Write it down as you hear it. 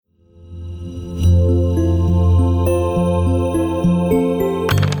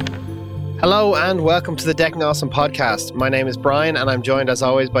Hello and welcome to the Decking Awesome podcast. My name is Brian and I'm joined as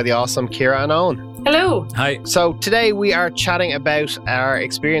always by the awesome Ciara and Owen. Hello. Hi. So today we are chatting about our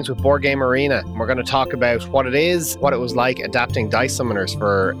experience with Board Game Arena. We're going to talk about what it is, what it was like adapting Dice Summoners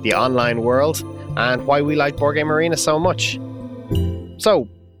for the online world, and why we like Board Game Arena so much. So,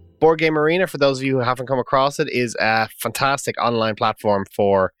 Board Game Arena, for those of you who haven't come across it, is a fantastic online platform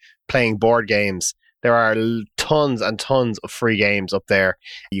for playing board games. There are tons and tons of free games up there.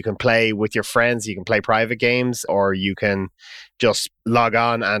 You can play with your friends, you can play private games, or you can just log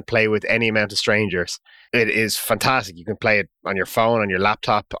on and play with any amount of strangers. It is fantastic. You can play it on your phone, on your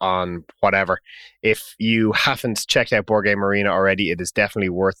laptop, on whatever. If you haven't checked out Board Game Arena already, it is definitely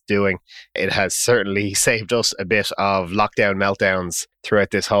worth doing. It has certainly saved us a bit of lockdown meltdowns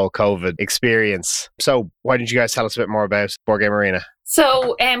throughout this whole COVID experience. So why don't you guys tell us a bit more about Board Game Arena?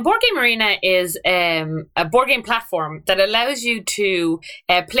 So, Board Game Arena is a board game platform that allows you to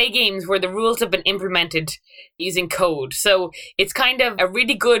play games where the rules have been implemented using code. So, it's kind of a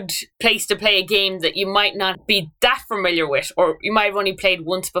really good place to play a game that you might not be that familiar with, or you might have only played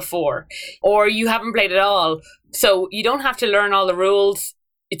once before, or you haven't played at all. So, you don't have to learn all the rules.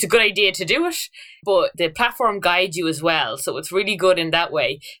 It's a good idea to do it, but the platform guides you as well. So it's really good in that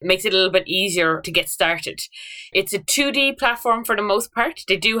way. It makes it a little bit easier to get started. It's a 2D platform for the most part.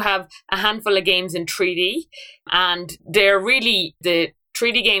 They do have a handful of games in 3D, and they're really, the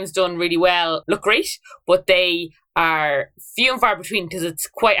 3D games done really well, look great, but they are few and far between because it's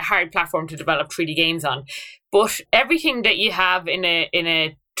quite a hard platform to develop 3D games on. But everything that you have in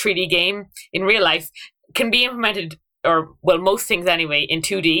a 3D game in real life can be implemented, or well, most things anyway, in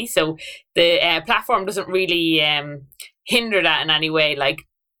 2D. So the platform doesn't really hinder that in any way. Like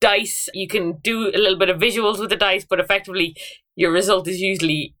dice, you can do a little bit of visuals with the dice, but effectively your result is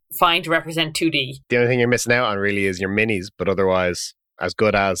usually fine to represent 2D. The only thing you're missing out on really is your minis, but otherwise as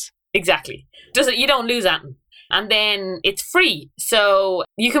good as. Exactly. You don't lose anything. And then it's free. So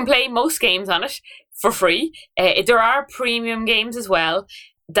you can play most games on it for free. There are premium games as well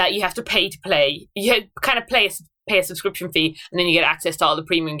that you have to pay to play. You kind of pay a subscription fee, and then you get access to all the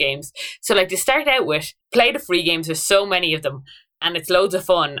premium games. So like to start out with, play the free games. There's so many of them, and it's loads of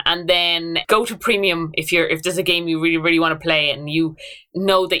fun. And then go to premium if there's a game you really, really want to play, and you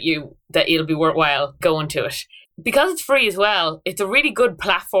know that it'll be worthwhile going to it. Because it's free as well, it's a really good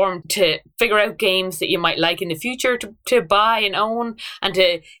platform to figure out games that you might like in the future to buy and own, and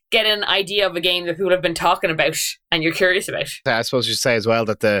to get an idea of a game that people have been talking about and you're curious about. I suppose you say as well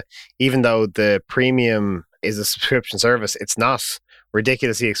that even though the premium is a subscription service, it's not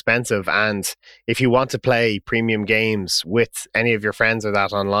ridiculously expensive. And if you want to play premium games with any of your friends or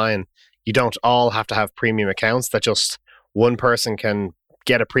that online, you don't all have to have premium accounts. That just one person can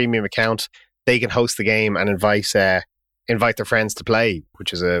get a premium account. They can host the game and invite their friends to play,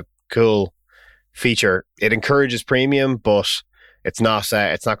 which is a cool feature. It encourages premium, but it's not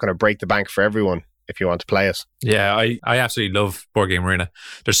going to break the bank for everyone if you want to play it. Yeah, I absolutely love Board Game Arena.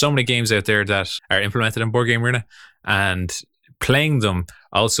 There's so many games out there that are implemented in Board Game Arena, and playing them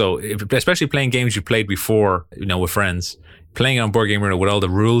also, especially playing games you played before, with friends, playing on Board Game Arena with all the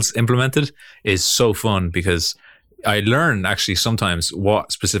rules implemented is so fun, because I learn actually sometimes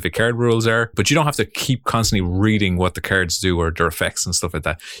what specific card rules are, but you don't have to keep constantly reading what the cards do or their effects and stuff like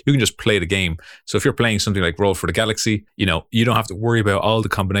that. You can just play the game. So if you're playing something like Roll for the Galaxy, you don't have to worry about all the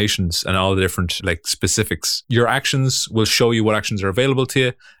combinations and all the different specifics. Your actions will show you what actions are available to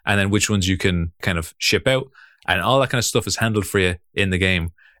you, and then which ones you can kind of ship out, and all that kind of stuff is handled for you in the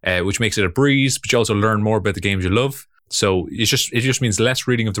game, which makes it a breeze, but you also learn more about the games you love. So it just means less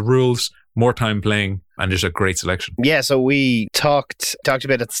reading of the rules, more time playing, and there's a great selection. Yeah, so we talked a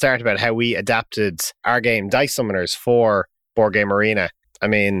bit at the start about how we adapted our game Dice Summoners for Board Game Arena. I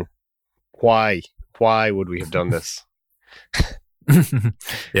mean, why would we have done this?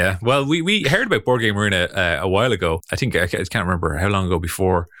 Yeah, well, we heard about Board Game Arena a while ago. I think I can't remember how long ago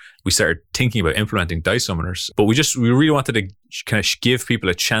before we started thinking about implementing Dice Summoners, but we really wanted to kind of give people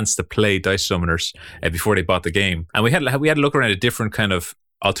a chance to play Dice Summoners before they bought the game. And we had to look around at different kind of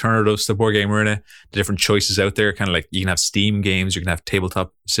alternatives to Board Game Arena, the different choices out there. Kind of like, you can have Steam games, you can have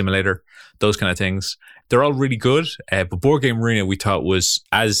Tabletop Simulator, those kind of things. They're all really good, but Board Game Arena we thought was,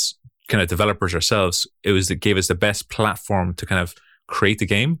 as kind of developers ourselves, it gave us the best platform to kind of create the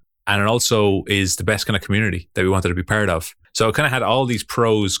game, and it also is the best kind of community that we wanted to be part of. So it kind of had all these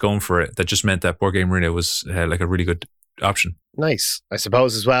pros going for it that just meant that Board Game Arena was like a really good option. Nice. I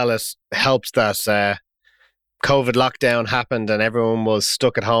suppose as well it helps that COVID lockdown happened and everyone was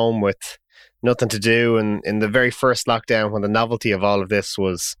stuck at home with nothing to do. And in the very first lockdown, when the novelty of all of this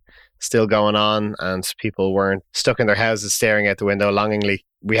was still going on and people weren't stuck in their houses staring out the window longingly,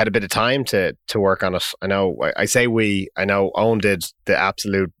 we had a bit of time to work on it. I know I know Owen did the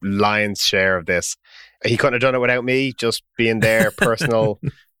absolute lion's share of this. He couldn't have done it without me, just being their personal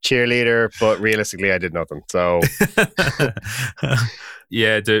cheerleader, but realistically I did nothing. So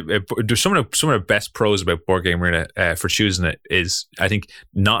yeah, there's some of the best pros about Board Game Arena for choosing it is, I think,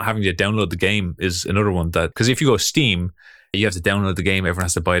 not having to download the game is another one, that because if you go Steam, you have to download the game, everyone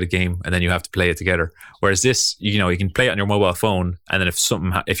has to buy the game, and then you have to play it together. Whereas this, you can play it on your mobile phone, and then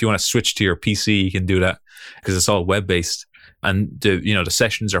if you want to switch to your PC, you can do that because it's all web based. And the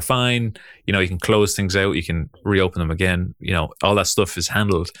sessions are fine. You can close things out. You can reopen them again. All that stuff is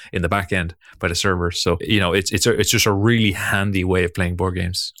handled in the back end by the servers. So it's just a really handy way of playing board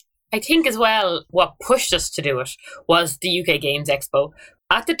games. I think as well, what pushed us to do it was the UK Games Expo.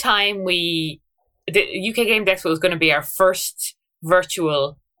 At the time, the UK Games Expo was going to be our first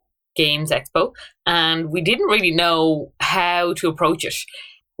virtual Games Expo, and we didn't really know how to approach it.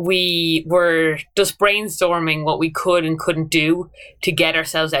 We were just brainstorming what we could and couldn't do to get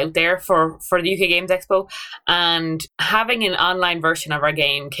ourselves out there for the UK Games Expo. And having an online version of our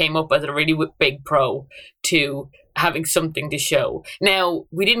game came up as a really big pro to having something to show. Now,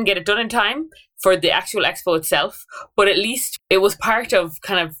 we didn't get it done in time for the actual expo itself, but at least it was part of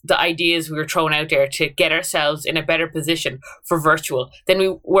kind of the ideas we were throwing out there to get ourselves in a better position for virtual than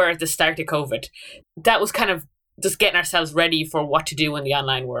we were at the start of COVID. That was kind of just getting ourselves ready for what to do in the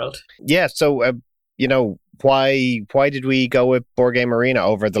online world. Yeah, so why did we go with Board Game Arena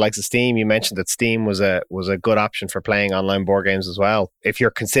over the likes of Steam? You mentioned that Steam was a good option for playing online board games as well. If you're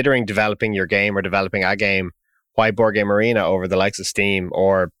considering developing your game or developing a game, why Board Game Arena over the likes of Steam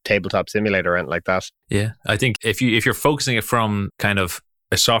or Tabletop Simulator or anything like that? Yeah, I think if you're focusing it from kind of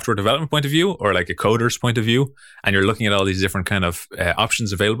a software development point of view or like a coder's point of view, and you're looking at all these different kind of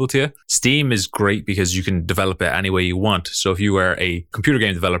options available to you, Steam is great because you can develop it any way you want. So if you are a computer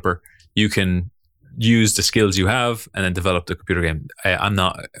game developer, you can use the skills you have and then develop the computer game.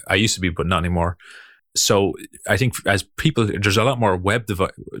 I used to be, but not anymore. So I think as people, there's a lot more web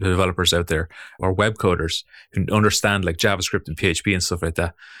developers out there or web coders who understand like JavaScript and PHP and stuff like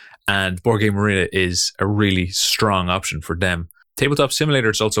that. And Board Game Arena is a really strong option for them. Tabletop Simulator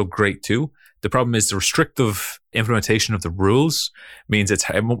is also great too. The problem is the restrictive implementation of the rules means it's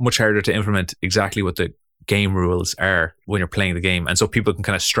much harder to implement exactly what the game rules are when you're playing the game. And so people can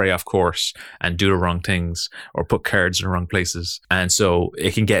kind of stray off course and do the wrong things or put cards in the wrong places. And so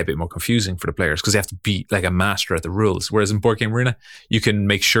it can get a bit more confusing for the players because they have to be like a master at the rules. Whereas in Board Game Arena, you can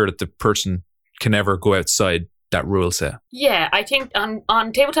make sure that the person can never go outside that rule set. Yeah, I think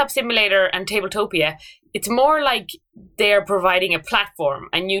on Tabletop Simulator and Tabletopia, it's more like they're providing a platform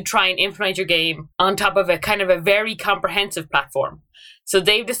and you try and implement your game on top of a kind of a very comprehensive platform. So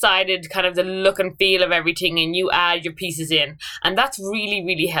they've decided kind of the look and feel of everything and you add your pieces in. And that's really,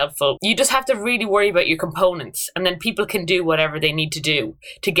 really helpful. You just have to really worry about your components and then people can do whatever they need to do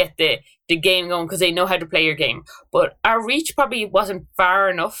to get the game going because they know how to play your game. But our reach probably wasn't far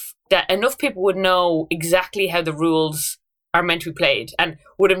enough that enough people would know exactly how the rules are meant to be played and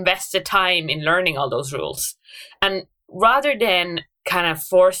would invest the time in learning all those rules. And rather than kind of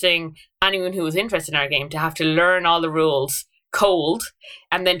forcing anyone who was interested in our game to have to learn all the rules cold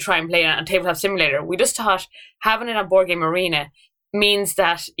and then try and play it on Tabletop Simulator, we just thought having it on Board Game Arena means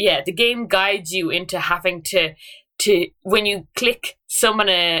that, yeah, the game guides you into having to when you click summon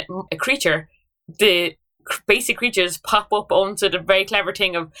a creature, the basic creatures pop up onto the very clever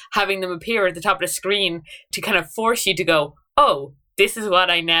thing of having them appear at the top of the screen to kind of force you to go, oh, this is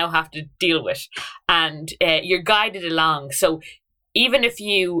what I now have to deal with. And you're guided along. So even if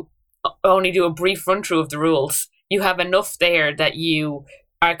you only do a brief run through of the rules, you have enough there that you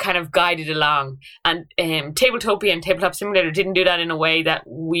are kind of guided along. And Tabletopia and Tabletop Simulator didn't do that in a way that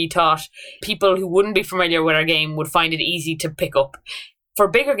we thought people who wouldn't be familiar with our game would find it easy to pick up. For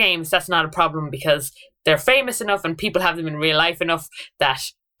bigger games, that's not a problem because they're famous enough and people have them in real life enough that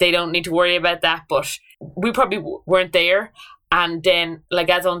they don't need to worry about that. But we probably weren't there. And then, like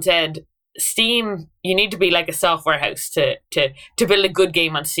as Owen said, Steam, you need to be like a software house to build a good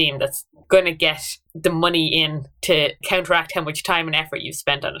game on Steam that's going to get the money in to counteract how much time and effort you've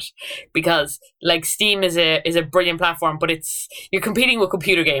spent on it. Because like Steam is a brilliant platform, but you're competing with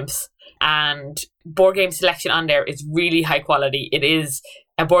computer games, and board game selection on there is really high quality. It is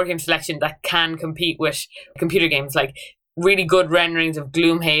a board game selection that can compete with computer games. Like really good renderings of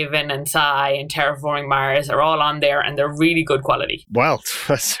Gloomhaven and Psy and Terraforming Mars are all on there and they're really good quality. Well,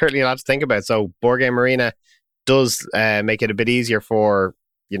 that's certainly a lot to think about. So Board Game Arena does make it a bit easier for,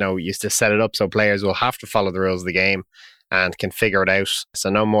 you to set it up so players will have to follow the rules of the game and can figure it out. So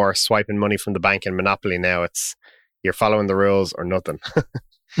no more swiping money from the bank in Monopoly now. It's you're following the rules or nothing.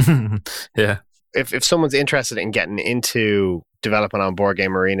 Yeah. If someone's interested in getting into development on Board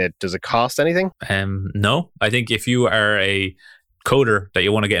Game Arena, does it cost anything? No. I think if you are a coder that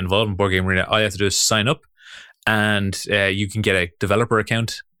you want to get involved in Board Game Arena, all you have to do is sign up, and you can get a developer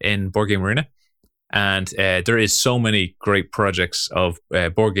account in Board Game Arena. And there is so many great projects of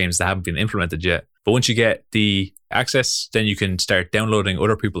board games that haven't been implemented yet. But once you get the access, then you can start downloading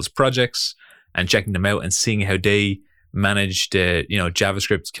other people's projects and checking them out and seeing how they manage the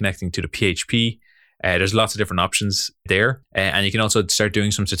JavaScript connecting to the PHP. There's lots of different options there, and you can also start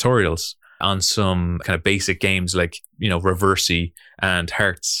doing some tutorials on some kind of basic games like Reversi and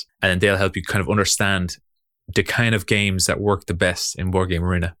Hearts, and then they'll help you kind of understand the kind of games that work the best in Board Game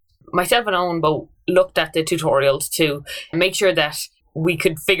Arena. Myself and Owen both looked at the tutorials to make sure that we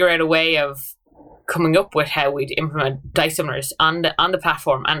could figure out a way of coming up with how we'd implement dice summoners on the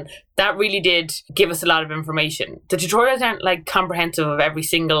platform, and that really did give us a lot of information. The tutorials aren't like comprehensive of every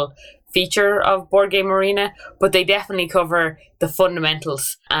single feature of Board Game Arena, but they definitely cover the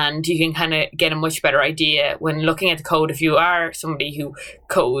fundamentals, and you can kind of get a much better idea when looking at the code. If you are somebody who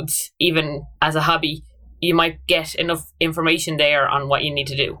codes even as a hobby, you might get enough information there on what you need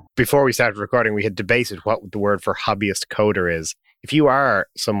to do. Before we started recording, we had debated what the word for hobbyist coder is. If you are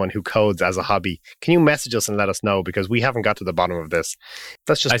someone who codes as a hobby, can you message us and let us know? Because we haven't got to the bottom of this.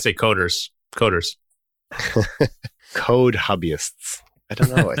 I say coders. Code hobbyists. I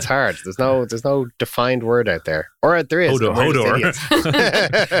don't know. It's hard. There's no defined word out there. Or there is. Hodor.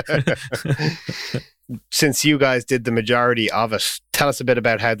 Since you guys did the majority of it, tell us a bit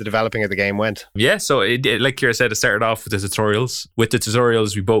about how the developing of the game went. Yeah, so it, like Kira said, it started off with the tutorials. With the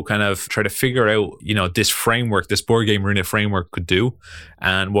tutorials, we both kind of try to figure out, this framework, this Board Game Arena framework could do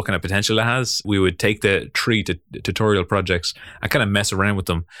and what kind of potential it has. We would take the 3 tutorial projects and kind of mess around with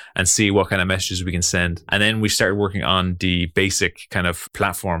them and see what kind of messages we can send. And then we started working on the basic kind of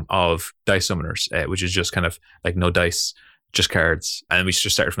platform of dice summoners, which is just kind of like no dice, just cards. And we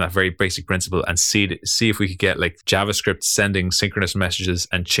just started from that very basic principle and see if we could get like JavaScript sending synchronous messages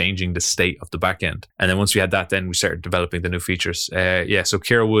and changing the state of the backend. And then once we had that, then we started developing the new features. So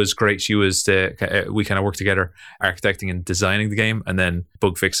Kira was great. She was we kind of worked together, architecting and designing the game, and then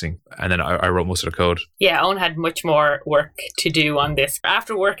bug fixing. And then I wrote most of the code. Yeah, Owen had much more work to do on this.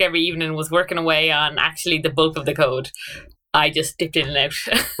 After work every evening was working away on actually the bulk of the code. I just dipped in and out.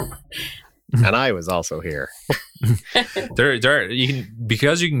 And I was also here.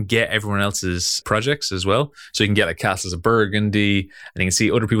 Because you can get everyone else's projects as well. So you can get like Castles of Burgundy, and you can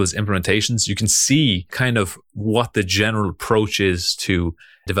see other people's implementations. You can see kind of what the general approach is to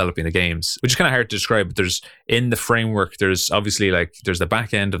developing the games, which is kind of hard to describe. But there's in the framework, there's obviously there's the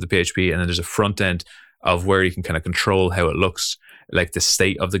back end of the PHP, and then there's a front end of where you can kind of control how it looks, like the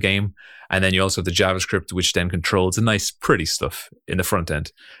state of the game. And then you also have the JavaScript, which then controls the nice, pretty stuff in the front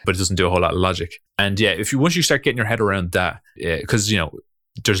end, but it doesn't do a whole lot of logic. And yeah, once you start getting your head around that, because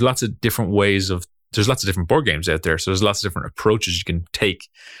there's lots of different there's lots of different board games out there, so there's lots of different approaches you can take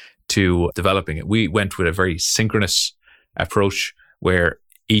to developing it. We went with a very synchronous approach where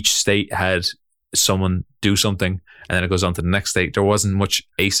each state had someone do something, and then it goes on to the next state. There wasn't much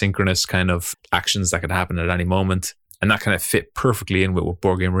asynchronous kind of actions that could happen at any moment. And that kind of fit perfectly in with what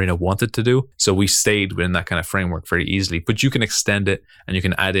Board Game Arena wanted to do. So we stayed within that kind of framework very easily. But you can extend it and you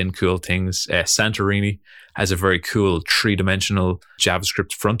can add in cool things. Santorini has a very cool 3-dimensional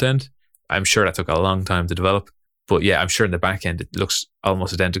JavaScript front end. I'm sure that took a long time to develop. But yeah, I'm sure in the back end, it looks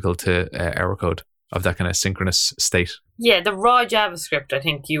almost identical to our code of that kind of synchronous state. Yeah, the raw JavaScript, I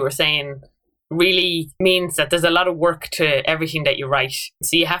think you were saying, really means that there's a lot of work to everything that you write.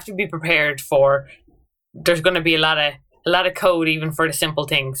 So you have to be prepared for there's going to be a lot of code even for the simple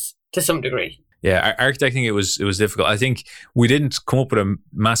things to some degree. Yeah, architecting it was difficult. I think we didn't come up with a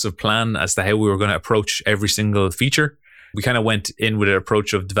massive plan as to how we were going to approach every single feature. We kind of went in with an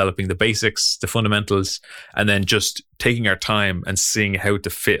approach of developing the basics, the fundamentals, and then just taking our time and seeing how to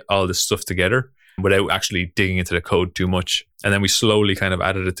fit all this stuff together without actually digging into the code too much. And then we slowly kind of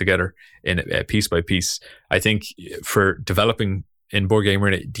added it together in piece by piece. I think for developing in Board Game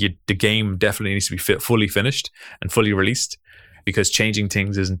Arena, the game definitely needs to be fully finished and fully released, because changing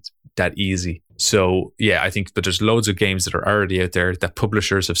things isn't that easy. So yeah, I think that there's loads of games that are already out there that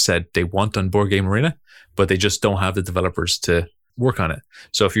publishers have said they want on Board Game Arena, but they just don't have the developers to work on it.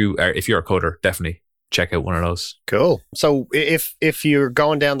 So if you're a coder, definitely check out one of those. Cool. So if you're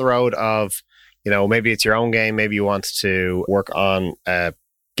going down the road of, maybe it's your own game, maybe you want to work on a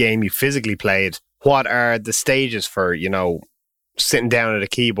game you physically played, what are the stages for, sitting down at a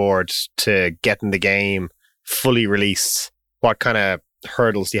keyboard to getting the game fully released? What kind of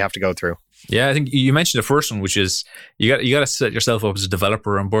hurdles do you have to go through? Yeah, I think you mentioned the first one, which is you got to set yourself up as a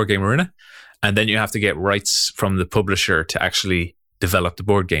developer on Board Game Arena, and then you have to get rights from the publisher to actually develop the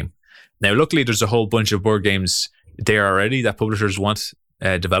board game. Now, luckily, there's a whole bunch of board games there already that publishers want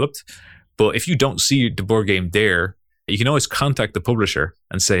developed. But if you don't see the board game there, you can always contact the publisher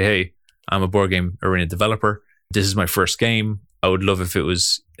and say, "Hey, I'm a Board Game Arena developer. This is my first game. I would love if it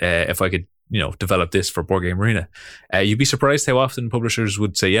was if I could, develop this for Board Game Arena." You'd be surprised how often publishers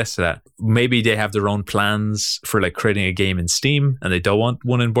would say yes to that. Maybe they have their own plans for like creating a game in Steam and they don't want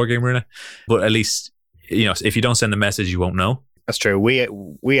one in Board Game Arena. But at least, if you don't send a message, you won't know. That's true.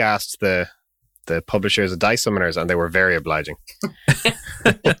 We asked the publishers of Dice Summoners, and they were very obliging.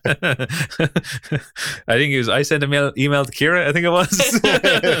 I think I sent an email to Kira, I think it was.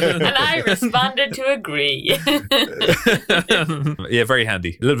 And I responded to agree. Yeah, very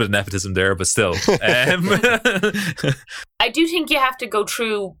handy. A little bit of nepotism there, but still. I do think you have to go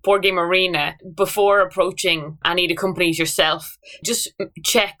through Board Game Arena before approaching any of the companies yourself. Just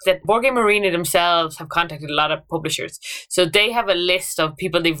check that Board Game Arena themselves have contacted a lot of publishers. So they have a list of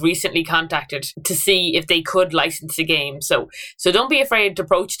people they've recently contacted to see if they could license a game. So don't be afraid to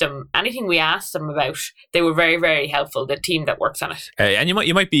approach them. Anything we asked them about, they were very, very helpful, the team that works on it. And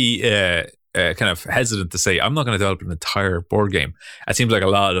you might be kind of hesitant to say, I'm not going to develop an entire board game. It seems like a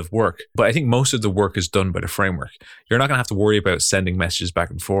lot of work, but I think most of the work is done by the framework. You're not going to have to worry about sending messages back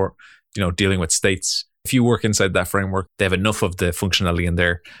and forth, dealing with states. If you work inside that framework, they have enough of the functionality in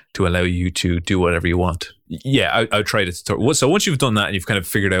there to allow you to do whatever you want. Yeah, I tried it. So once you've done that and you've kind of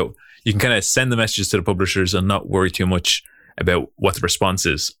figured out, you can kind of send the messages to the publishers and not worry too much about what the response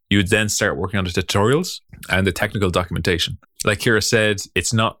is. You would then start working on the tutorials and the technical documentation. Like Kira said,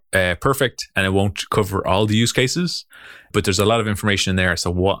 it's not perfect and it won't cover all the use cases, but there's a lot of information in there as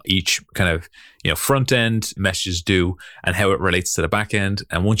to what each kind of front end messages do and how it relates to the back end.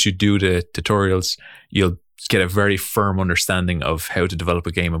 And once you do the tutorials, you'll get a very firm understanding of how to develop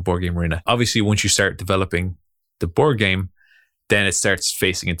a game in Board Game Arena. Obviously, once you start developing the board game, then it starts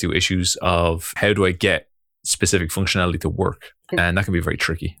facing into issues of how do I get specific functionality to work, and that can be very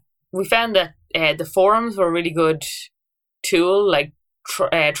tricky. We found that the forums were a really good tool, like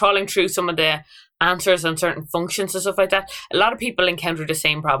trawling through some of the answers on certain functions and stuff like that. A lot of people encounter the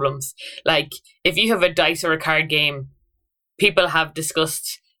same problems. Like if you have a dice or a card game, people have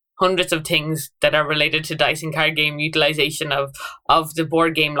discussed hundreds of things that are related to dice and card game utilization of the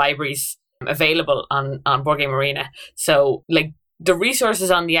board game libraries available on Board Game Arena. So like the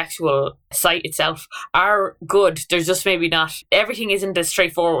resources on the actual site itself are good. There's just maybe not, everything isn't as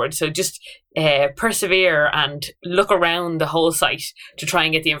straightforward. So just persevere and look around the whole site to try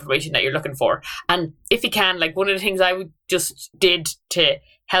and get the information that you're looking for. And if you can, like one of the things I just did to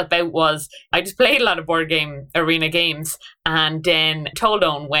help out was I just played a lot of Board Game Arena games and then told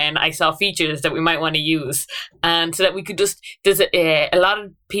on when I saw features that we might want to use. And so that we could there's a lot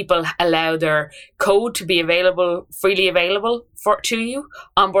of people allow their code to be freely available to you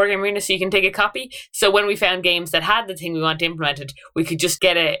on Board Game Arena so you can take a copy. So when we found games that had the thing we want implemented, we could just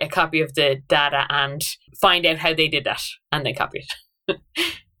get a copy of the data and find out how they did that and then copy it.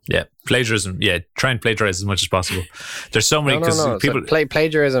 Yeah, plagiarism. Yeah, try and plagiarize as much as possible. There's so many people. So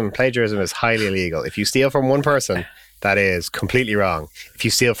plagiarism is highly illegal. If you steal from one person, that is completely wrong. If you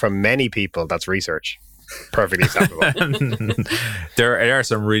steal from many people, that's research. Perfectly acceptable. There are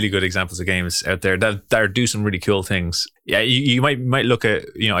some really good examples of games out there that do some really cool things. Yeah, you might look at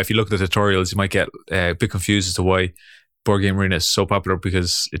if you look at the tutorials, you might get a bit confused as to why Board Game Arena is so popular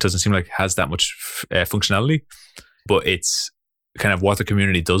because it doesn't seem like it has that much functionality, but it's kind of what the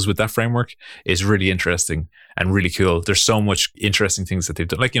community does with that framework is really interesting and really cool. There's so much interesting things that they've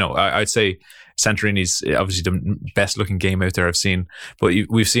done. Like, I'd say Santorini's obviously the best looking game out there I've seen, but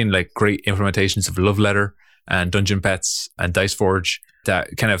we've seen like great implementations of Love Letter and Dungeon Pets and Dice Forge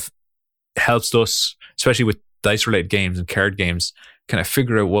that kind of helps us, especially with dice related games and card games, kind of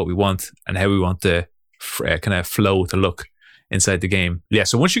figure out what we want and how we want the kind of flow to look inside the game. Yeah,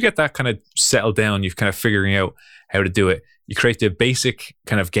 so once you get that kind of settled down, you've kind of figuring out how to do it. You create the basic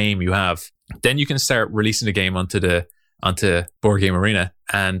kind of game you have. Then you can start releasing the game onto Board Game Arena.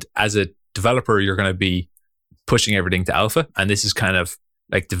 And as a developer, you're going to be pushing everything to alpha. And this is kind of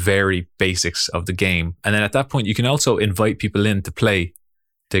like the very basics of the game. And then at that point, you can also invite people in to play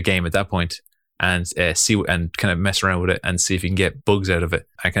the game at that point and see and kind of mess around with it and see if you can get bugs out of it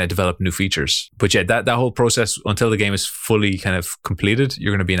and kind of develop new features. But yeah, that whole process until the game is fully kind of completed,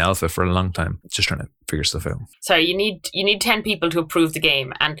 you're going to be in alpha for a long time, just trying to figure stuff out. Sorry, you need 10 people to approve the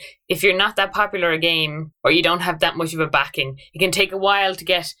game. And if you're not that popular a game or you don't have that much of a backing, it can take a while to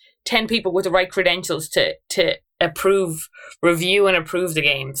get 10 people with the right credentials to review and approve the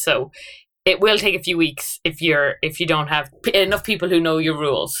game. So it will take a few weeks if you don't have enough people who know your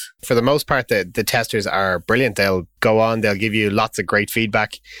rules. For the most part, the testers are brilliant. They'll go on, they'll give you lots of great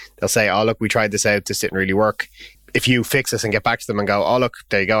feedback. They'll say, oh, look, we tried this out. This didn't really work. If you fix this and get back to them and go, oh, look,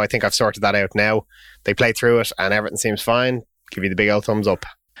 there you go. I think I've sorted that out now. They play through it and everything seems fine. Give you the big old thumbs up.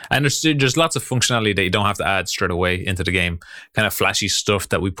 And there's lots of functionality that you don't have to add straight away into the game. Kind of flashy stuff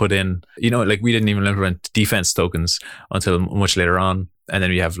that we put in. Like we didn't even implement defense tokens until much later on. And then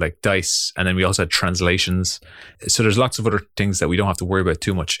we have like dice. And then we also had translations. So there's lots of other things that we don't have to worry about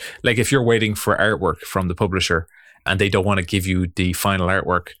too much. Like if you're waiting for artwork from the publisher and they don't want to give you the final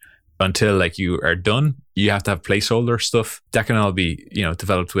artwork until like you are done, you have to have placeholder stuff. That can all be,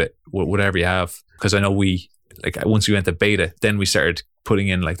 developed with whatever you have. Because I know once we went to beta, then we started putting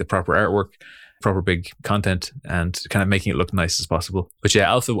in like the proper artwork, proper big content, and kind of making it look nice as possible. But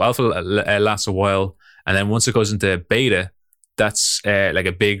yeah, alpha lasts a while, and then once it goes into beta, that's like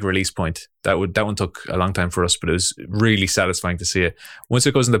a big release point. That one took a long time for us, but it was really satisfying to see it. Once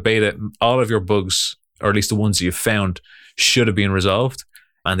it goes into beta, all of your bugs, or at least the ones you've found, should have been resolved,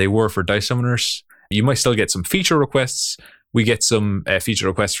 and they were for Dice Summoners. You might still get some feature requests. We get some feature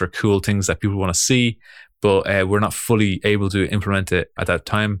requests for cool things that people want to see, but we're not fully able to implement it at that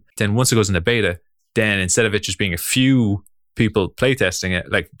time. Then once it goes into beta, then instead of it just being a few people playtesting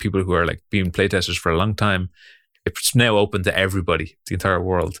it, like people who are like being playtesters for a long time, it's now open to everybody, the entire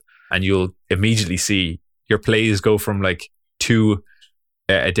world. And you'll immediately see your plays go from like 2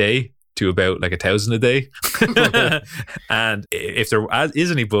 a day to about like 1,000 a day. And if there is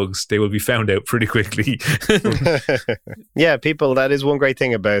any bugs, they will be found out pretty quickly. Yeah, that is one great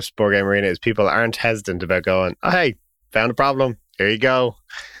thing about Board Game Arena is people aren't hesitant about going, oh, hey, found a problem. Here you go.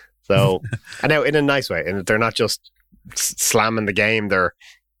 So, and now in a nice way. And they're not just slamming the game. They're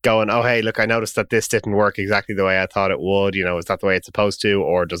going, oh, hey, look, I noticed that this didn't work exactly the way I thought it would. Is that the way it's supposed to?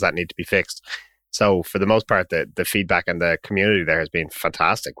 Or does that need to be fixed? So for the most part, the feedback and the community there has been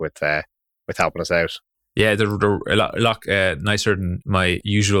fantastic with helping us out. Yeah, they're a lot nicer than my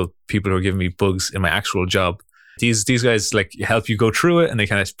usual people who are giving me bugs in my actual job. These guys like help you go through it and they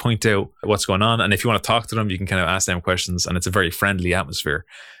kind of point out what's going on. And if you want to talk to them, you can kind of ask them questions, and it's a very friendly atmosphere.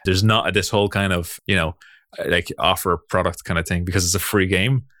 There's not this whole kind of, like offer product kind of thing because it's a free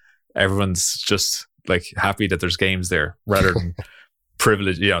game. Everyone's just like happy that there's games there rather than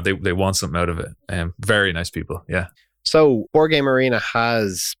privilege. They want something out of it. Very nice people. Yeah. So Board Game Arena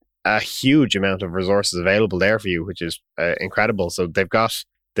has a huge amount of resources available there for you, which is incredible. So they've got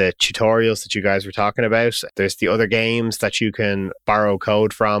the tutorials that you guys were talking about. There's the other games that you can borrow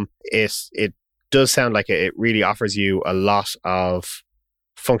code from. It does sound like it really offers you a lot of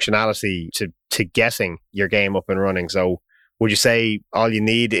functionality to getting your game up and running. So would you say all you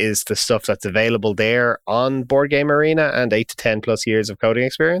need is the stuff that's available there on Board Game Arena and 8 to 10 plus years of coding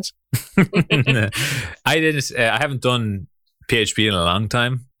experience? I haven't done PHP in a long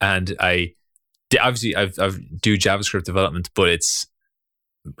time, and I do JavaScript development, but it's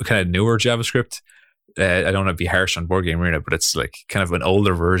kind of newer JavaScript. I don't want to be harsh on Board Game Arena, but it's like kind of an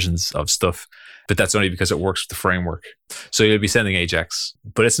older versions of stuff. But that's only because it works with the framework. So you'll be sending Ajax,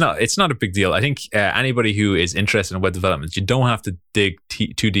 but it's not a big deal. I think anybody who is interested in web development, you don't have to dig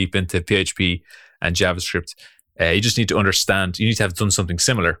too deep into PHP and JavaScript. You just need to understand. You need to have done something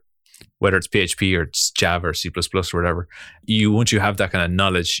similar, whether it's PHP or it's Java or C++ or whatever. Once you have that kind of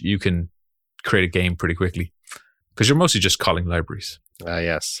knowledge, you can create a game pretty quickly because you're mostly just calling libraries.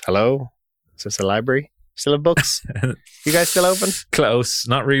 Yes. Hello? Is this a library? Still have books? You guys still open? Close.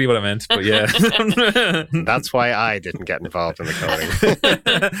 Not really what I meant, but yeah. That's why I didn't get involved in the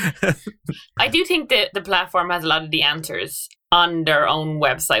coding. I do think that the platform has a lot of the answers on their own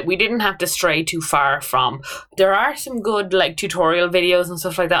website. We didn't have to stray too far from. There are some good like tutorial videos and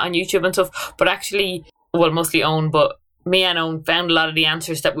stuff like that on YouTube and stuff, but actually, well, mostly Owen, but me and Owen found a lot of the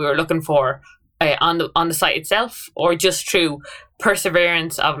answers that we were looking for on the site itself, or just through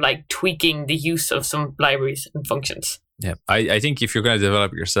perseverance of like tweaking the use of some libraries and functions. Yeah, I think if you're going to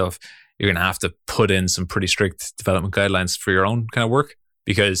develop it yourself, you're going to have to put in some pretty strict development guidelines for your own kind of work,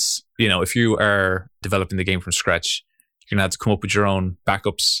 because if you are developing the game from scratch, you're going to have to come up with your own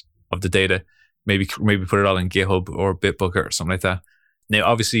backups of the data, maybe put it all in GitHub or Bitbucket or something like that. Now,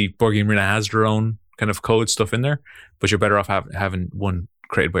 obviously, Board Game Arena has their own kind of code stuff in there, but you're better off having one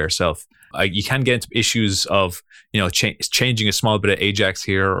created by yourself. You can get into issues of changing a small bit of Ajax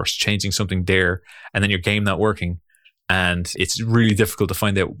here or changing something there, and then your game not working, and it's really difficult to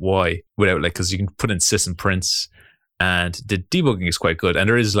find out why without because you can put in system prints, and the debugging is quite good, and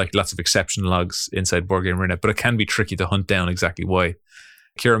there is like lots of exception logs inside Board Game Arena, but it can be tricky to hunt down exactly why.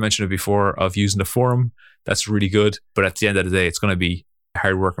 Kira mentioned it before of using the forum. That's really good, but at the end of the day, it's going to be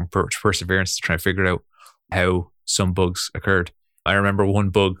hard work and perseverance to try and figure out how some bugs occurred. I remember one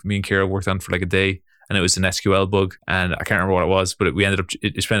bug me and Kira worked on for like a day, and it was an SQL bug, and I can't remember what it was, but we ended up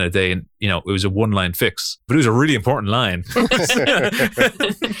spending a day, and it was a 1-line fix, but it was a really important line.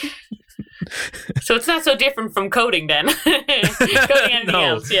 So it's not so different from coding then. Coding anything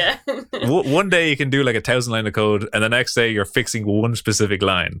else, yeah. One day you can do like 1,000 line of code, and the next day you're fixing one specific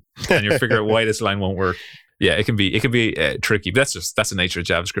line, and you're figuring out why this line won't work. Yeah, it can be tricky, but that's the nature of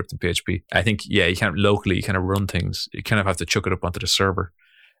JavaScript and PHP. I think, you can't locally kind of run things. You kind of have to chuck it up onto the server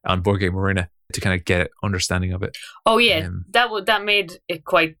on Board Game Arena to kind of get understanding of it. Oh yeah, that made it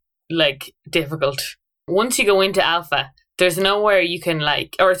quite like difficult. Once you go into alpha, there's nowhere you can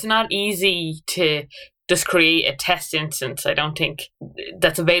or it's not easy to just create a test instance, I don't think,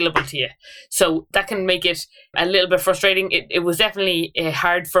 that's available to you. So that can make it a little bit frustrating. It was definitely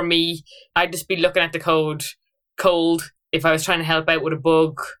hard for me. I'd just be looking at the code cold if I was trying to help out with a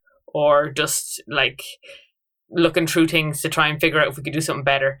bug, or just like looking through things to try and figure out if we could do something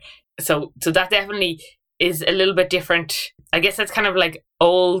better. So that definitely is a little bit different. I guess that's kind of like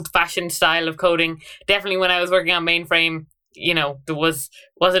old-fashioned style of coding. Definitely when I was working on mainframe, there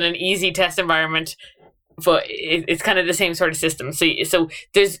wasn't an easy test environment, but it's kind of the same sort of system. So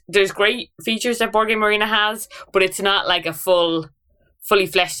there's great features that Board Game Arena has, but it's not like a fully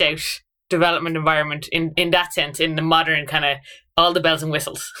fleshed out development environment in that sense, in the modern kind of all the bells and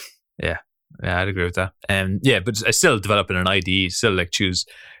whistles. Yeah, I'd agree with that. But I still developing an IDE, still like choose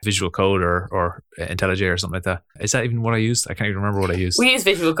Visual Code or IntelliJ or something like that. Is that even what I used? I can't even remember what I used. We use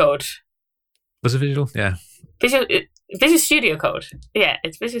Visual Code. Was it Visual? Yeah. Visual Studio Code. Yeah,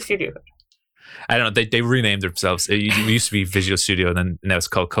 it's Visual Studio Code. I don't know. They renamed themselves. It used to be Visual Studio, and then now it's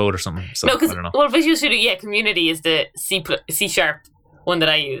called Code or something. So, no, because I don't know. Visual Studio, Community is the C# one that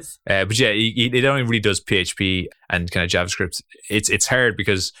I use. But it only really does PHP and kind of JavaScript. It's hard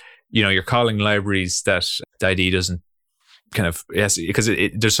because you're calling libraries that the IDE doesn't kind of, because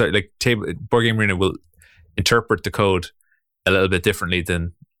there's like Board Game Arena will interpret the code a little bit differently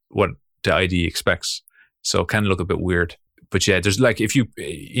than what the IDE expects, so it can look a bit weird. But there's like, if you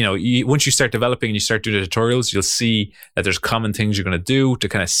once you start developing and you start doing the tutorials, you'll see that there's common things you're going to do to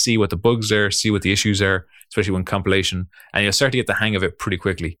kind of see what the bugs are, see what the issues are, especially when compilation, and you'll start to get the hang of it pretty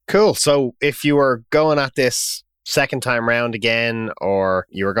quickly. Cool. So if you were going at this second time round again, or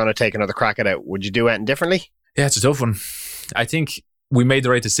you were going to take another crack at it, would you do anything differently? Yeah, it's a tough one. I think we made the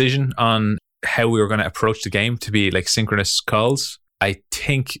right decision on how we were going to approach the game to be like synchronous calls. I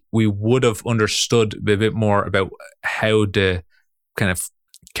think we would have understood a bit more about how it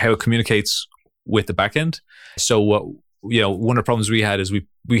communicates with the backend. So one of the problems we had is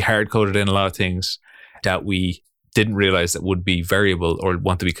we hard coded in a lot of things that we didn't realize that would be variable or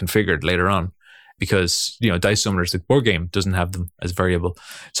want to be configured later on, because Dice Summoners, the board game, doesn't have them as variable.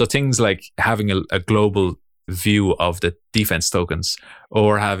 So things like having a global view of the defense tokens,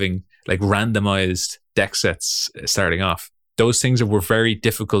 or having like randomized deck sets starting off. Those things were very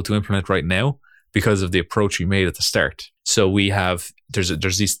difficult to implement right now because of the approach we made at the start. So we have there's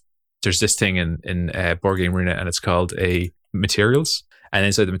this thing in Board Game Arena, and it's called a materials. And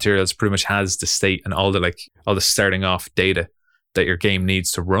inside the materials, pretty much has the state and all the starting off data that your game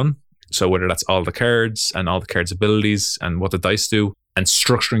needs to run. So whether that's all the cards and all the cards' abilities and what the dice do, and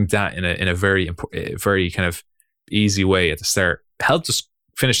structuring that in a very kind of easy way at the start helped us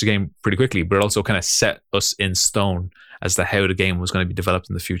finish the game pretty quickly, but it also kind of set us in stone as to how the game was going to be developed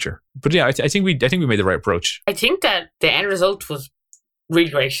in the future. But I think we made the right approach. I think that the end result was really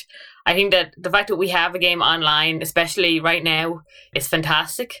great. I think that the fact that we have a game online, especially right now, is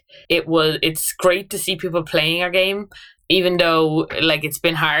fantastic. It's great to see people playing our game, even though like it's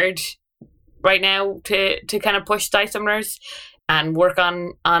been hard right now to kind of push Dice Summoners and work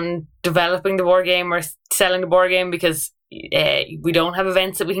on developing the board game or selling the board game, because we don't have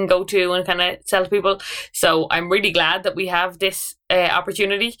events that we can go to and kind of sell to people. So I'm really glad that we have this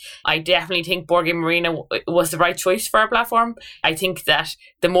opportunity. I definitely think Board Game Arena was the right choice for our platform. I think that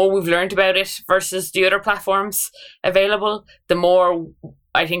the more we've learned about it versus the other platforms available, the more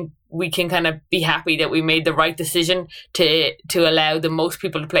I think we can kind of be happy that we made the right decision to allow the most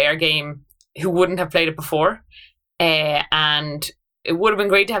people to play our game who wouldn't have played it before. And it would have been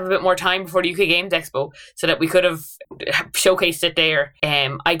great to have a bit more time before the UK Games Expo so that we could have showcased it there.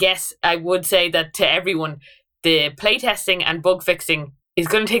 I guess I would say that to everyone, the playtesting and bug fixing is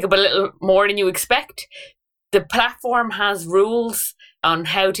going to take up a little more than you expect. The platform has rules on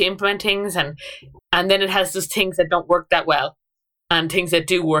how to implement things, and then it has just things that don't work that well and things that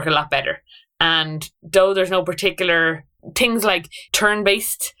do work a lot better. And though there's no particular things like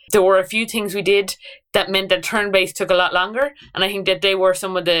turn-based. There were a few things we did that meant that turn-based took a lot longer, and I think that they were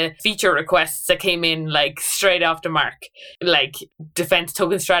some of the feature requests that came in like straight off the mark, like defense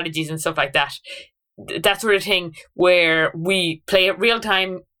token strategies and stuff like that. That sort of thing where we play it real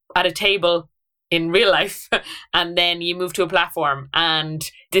time at a table in real life, and then you move to a platform, and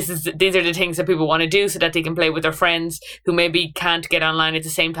these are the things that people want to do so that they can play with their friends who maybe can't get online at the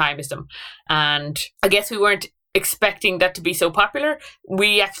same time as them. And I guess we weren't expecting that to be so popular.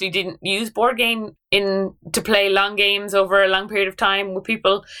 We actually didn't use board game to play long games over a long period of time with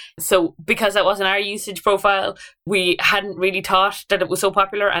people. So because that wasn't our usage profile, we hadn't really thought that it was so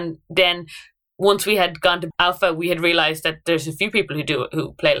popular. And then once we had gone to alpha, we had realized that there's a few people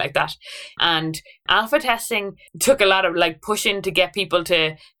who play like that. And alpha testing took a lot of like pushing to get people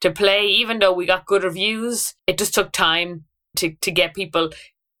to play. Even though we got good reviews, it just took time to get people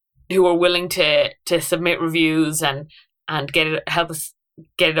who were willing to submit reviews and help us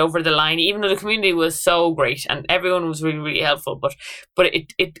get it over the line. Even though the community was so great and everyone was really, really helpful, but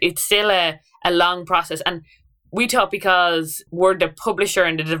it's still a long process. And we thought because we're the publisher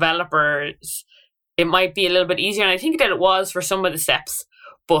and the developers, it might be a little bit easier. And I think that it was for some of the steps,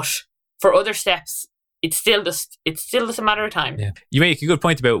 but for other steps, it's still just a matter of time. Yeah. You make a good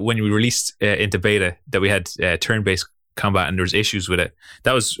point about when we released into beta that we had turn-based combat and there was issues with it.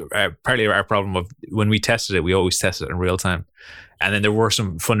 That was partly our problem of when we tested it, we always tested it in real time. And then there were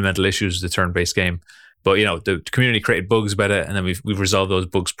some fundamental issues with the turn-based game. But, the community created bugs about it, and then we've resolved those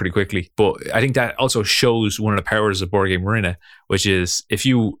bugs pretty quickly. But I think that also shows one of the powers of Board Game Arena, which is if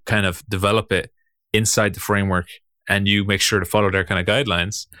you kind of develop it inside the framework and you make sure to follow their kind of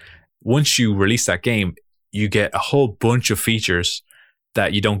guidelines, once you release that game, you get a whole bunch of features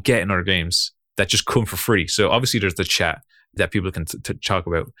that you don't get in other games that just come for free. So obviously there's the chat that people can talk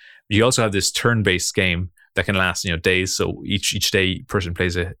about. You also have this turn-based game that can last, days. So each day person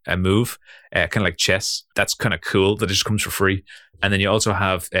plays a move, kind of like chess. That's kind of cool that it just comes for free. And then you also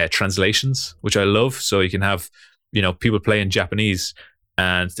have translations, which I love. So you can have, people play in Japanese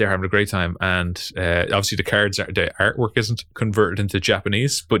and they're having a great time. And obviously the artwork isn't converted into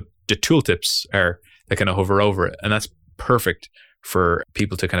Japanese, but the tooltips they kind of hover over it. And that's perfect for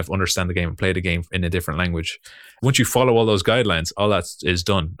people to kind of understand the game and play the game in a different language. Once you follow all those guidelines, all that is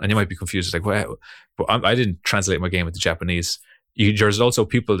done. And you might be confused, like, well, but I didn't translate my game into Japanese. There's also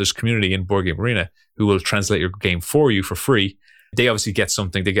this community in Board Game Arena who will translate your game for you for free. They obviously get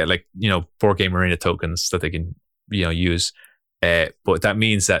something. They get Board Game Arena tokens that they can, use. But that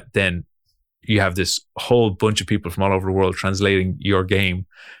means that then you have this whole bunch of people from all over the world translating your game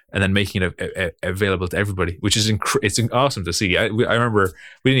and then making it available to everybody, which is it's awesome to see. I remember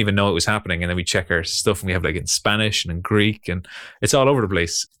we didn't even know it was happening, and then we check our stuff and we have in Spanish and in Greek, and it's all over the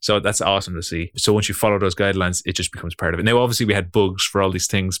place. So that's awesome to see. So once you follow those guidelines, it just becomes part of it. Now, obviously, we had bugs for all these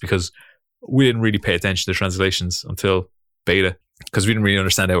things because we didn't really pay attention to the translations until beta because we didn't really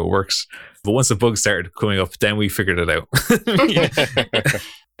understand how it works. But once the bugs started coming up, then we figured it out.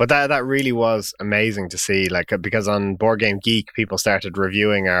 But that really was amazing to see, because on Board Game Geek, people started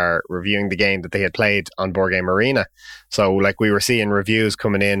reviewing the game that they had played on Board Game Arena. So we were seeing reviews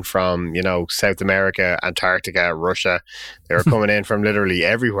coming in from, South America, Antarctica, Russia. They were coming in from literally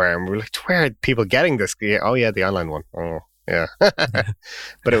everywhere. And we were like, where are people getting this? Oh yeah, the online one. Oh yeah.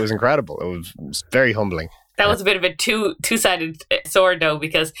 But it was incredible. It was very humbling. That was a bit of a two-sided sword though,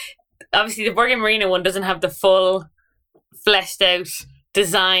 because obviously the Board Game Arena one doesn't have the full fleshed out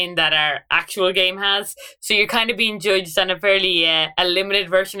design that our actual game has, so you're kind of being judged on a fairly a limited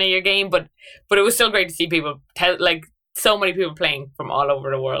version of your game, but it was still great to see people so many people playing from all over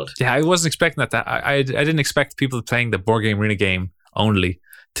the world. Yeah, I wasn't expecting that. I didn't expect people playing the Board Game Arena game only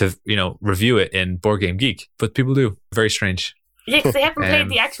to review it in Board Game Geek, but people do. Very strange. Yeah, because they haven't played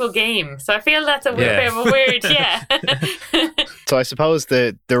the actual game, so I feel that's a bit of a weird. Yeah. So I suppose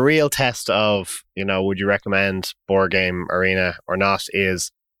the real test of, would you recommend Board Game Arena or not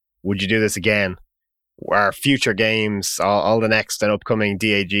is, would you do this again? Our future games, all the next and upcoming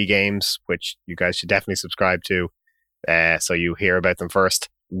DAG games, which you guys should definitely subscribe to, so you hear about them first.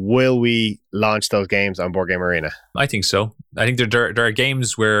 Will we launch those games on Board Game Arena? I think so. I think there are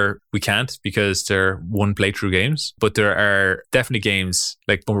games where we can't because they're one playthrough games, but there are definitely games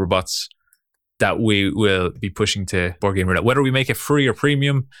like Bumperbots that we will be pushing to Board Game Arena. Whether we make it free or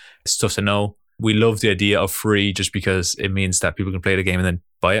premium, it's tough to know. We love the idea of free just because it means that people can play the game and then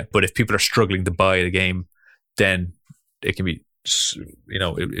buy it. But if people are struggling to buy the game, then it can be,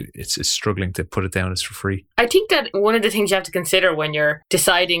 it's struggling to put it down as for free. I think that one of the things you have to consider when you're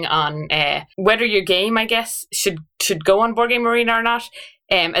deciding on whether your game, I guess, should go on Board Game Arena or not,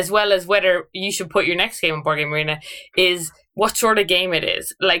 as well as whether you should put your next game on Board Game Arena, is what sort of game it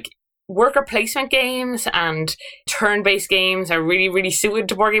is. Like, worker placement games and turn-based games are really, really suited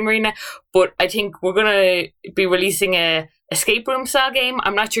to Board Game Arena, but I think we're going to be releasing a escape room style game.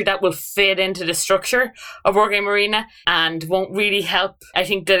 I'm not sure that will fit into the structure of Board Game Arena and won't really help. I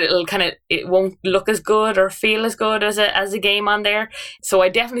think that it won't look as good or feel as good as a game on there. So I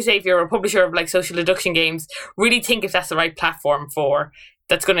definitely say, if you're a publisher of like social deduction games, really think if that's the right platform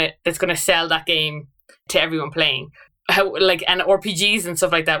that's gonna sell that game to everyone playing. And RPGs and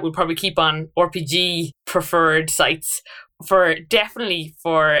stuff like that will probably keep on RPG preferred sites for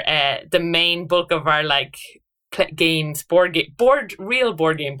the main bulk of our like games, board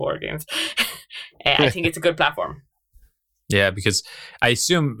games. I think it's a good platform. Yeah, because I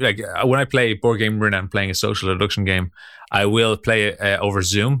assume, like, when I play Board Game Arena and playing a social deduction game, I will play it over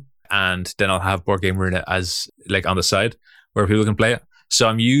Zoom, and then I'll have Board Game Arena as like on the side where people can play it. So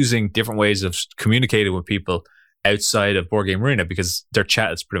I'm using different ways of communicating with people outside of Board Game Arena, because their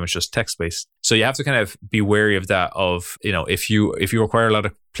chat is pretty much just text based. So you have to kind of be wary of that. Of, you know, if you require a lot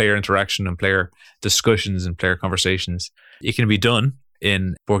of player interaction and player discussions and player conversations, it can be done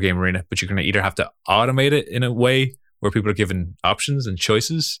in Board Game Arena, but you're going to either have to automate it in a way where people are given options and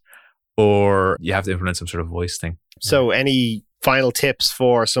choices, or you have to implement some sort of voice thing. So any final tips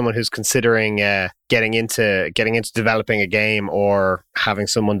for someone who's considering getting into developing a game or having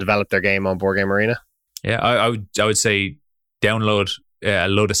someone develop their game on Board Game Arena? Yeah, I would say download a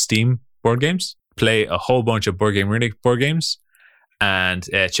load of Steam board games, play a whole bunch of Board Game Arena board games, and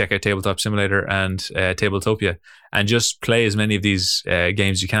check out Tabletop Simulator and Tabletopia, and just play as many of these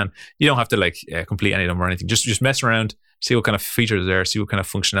games as you can. You don't have to complete any of them or anything. Just mess around, see what kind of features are there, see what kind of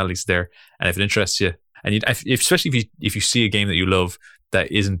functionalities is there, and if it interests you, and especially if you see a game that you love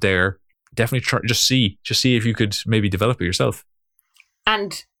that isn't there, definitely try, just see if you could maybe develop it yourself.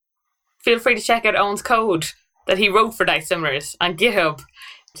 And feel free to check out Owen's code that he wrote for Dice Simulers on GitHub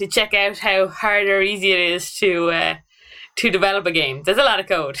to check out how hard or easy it is to develop a game. There's a lot of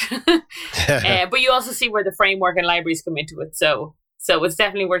code. But you also see where the framework and libraries come into it. So it's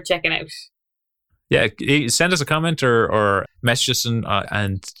definitely worth checking out. Yeah, send us a comment or message us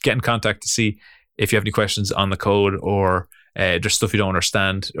and get in contact to see if you have any questions on the code, or there's stuff you don't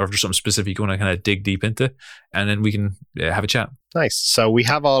understand, or if there's something specific you want to kind of dig deep into, and then we can have a chat. Nice. So we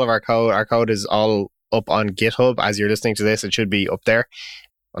have all of our code. Our code is all up on GitHub. As you're listening to this, it should be up there.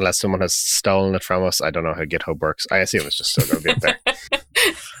 Unless someone has stolen it from us. I don't know how GitHub works. I assume it's just still going to be up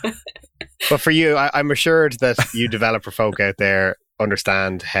there. But for you, I'm assured that you developer folk out there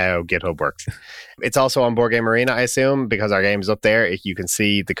understand how GitHub works. It's also on Board Game Arena, I assume, because our game is up there. You can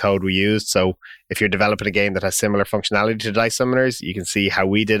see the code we used. So if you're developing a game that has similar functionality to Dice Summoners, you can see how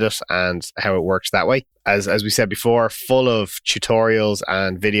we did it and how it works that way. As we said before, full of tutorials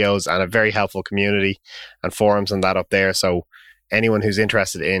and videos and a very helpful community and forums and that up there. So anyone who's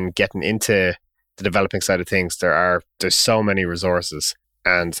interested in getting into the developing side of things, there's so many resources.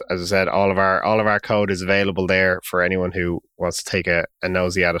 And as I said, all of our code is available there for anyone who wants to take a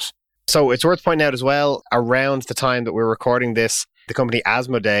nosy at it. So it's worth pointing out as well, around the time that we're recording this, the company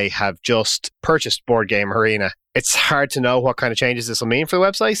Asmodee have just purchased Board Game Arena. It's hard to know what kind of changes this will mean for the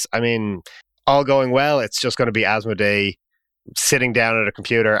website. I mean, all going well, it's just going to be Asmodee sitting down at a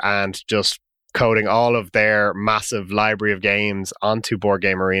computer and just coding all of their massive library of games onto Board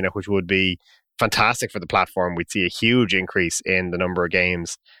Game Arena, which would be fantastic for the platform. We'd see a huge increase in the number of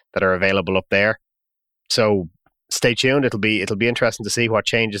games that are available up there. So stay tuned. It'll be interesting to see what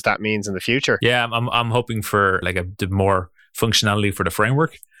changes that means in the future. Yeah, I'm hoping for like the more functionality for the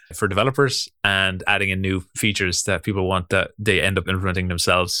framework for developers, and adding in new features that people want that they end up implementing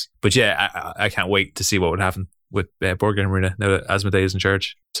themselves. But yeah, I can't wait to see what would happen with Board Game Arena now that Asmodee is in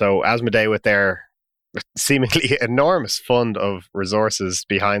charge. So Asmodee, with their seemingly enormous fund of resources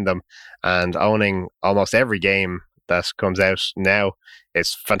behind them and owning almost every game that comes out now,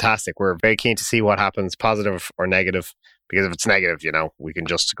 is fantastic. We're very keen to see what happens, positive or negative, because if it's negative, we can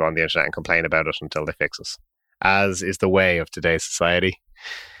just go on the internet and complain about it until they fix us, as is the way of today's society.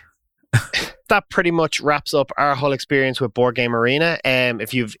 That pretty much wraps up our whole experience with Board Game Arena.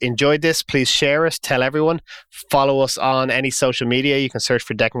 If you've enjoyed this, please share it, tell everyone, follow us on any social media. You can search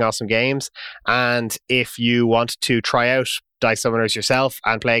for Decking Awesome Games. And if you want to try out Dice Summoners yourself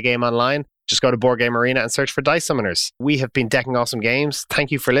and play a game online, just go to Board Game Arena and search for Dice Summoners. We have been Decking Awesome Games.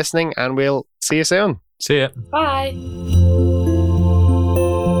 Thank you for listening, and we'll see you soon. See ya. Bye.